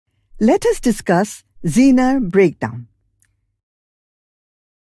Let us discuss Zener breakdown.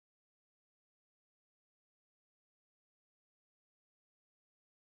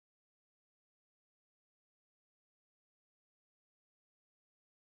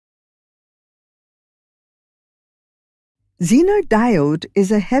 Zener diode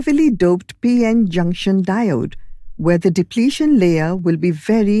is a heavily doped p-n junction diode where the depletion layer will be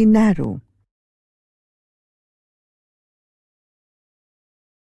very narrow.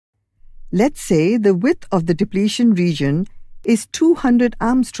 Let's say the width of the depletion region is 200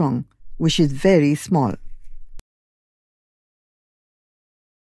 Armstrong, which is very small.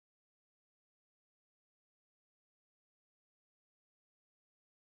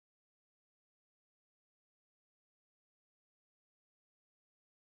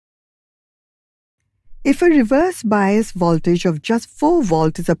 If a reverse bias voltage of just 4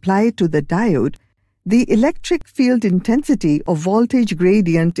 volts is applied to the diode, the electric field intensity or voltage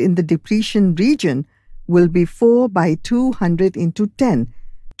gradient in the depletion region will be 4 by 200 into 10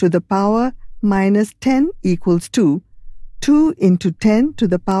 to the power minus 10 equals 2 into 10 to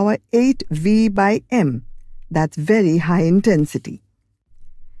the power 8 V by M. That's very high intensity.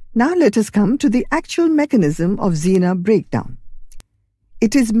 Now let us come to the actual mechanism of Zener breakdown.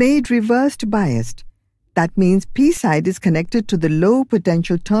 It is made reversed biased. That means P side is connected to the low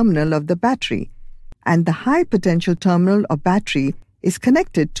potential terminal of the battery, and the high potential terminal of battery is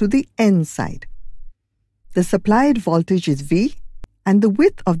connected to the N side. The supplied voltage is V, and the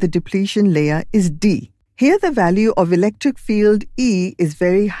width of the depletion layer is D. Here the value of electric field E is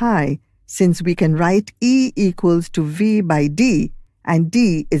very high, since we can write E equals to V by D, and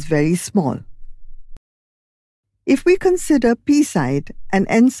D is very small. If we consider P side and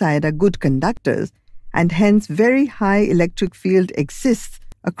N side are good conductors, and hence very high electric field exists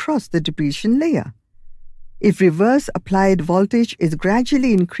across the depletion layer. If reverse applied voltage is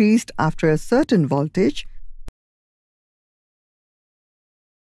gradually increased after a certain voltage,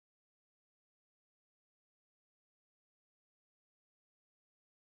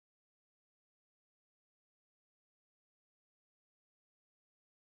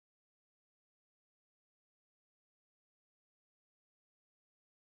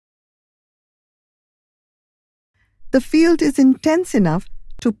 the field is intense enough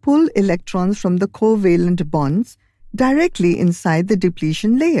to pull electrons from the covalent bonds directly inside the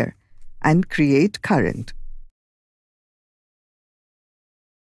depletion layer and create current.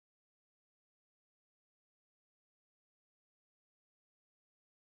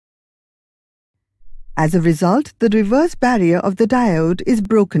 As a result, the reverse barrier of the diode is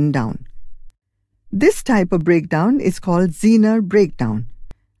broken down. This type of breakdown is called Zener breakdown,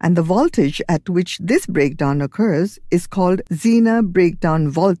 and the voltage at which this breakdown occurs is called Zener breakdown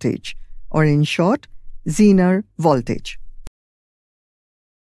voltage, or in short, Zener voltage.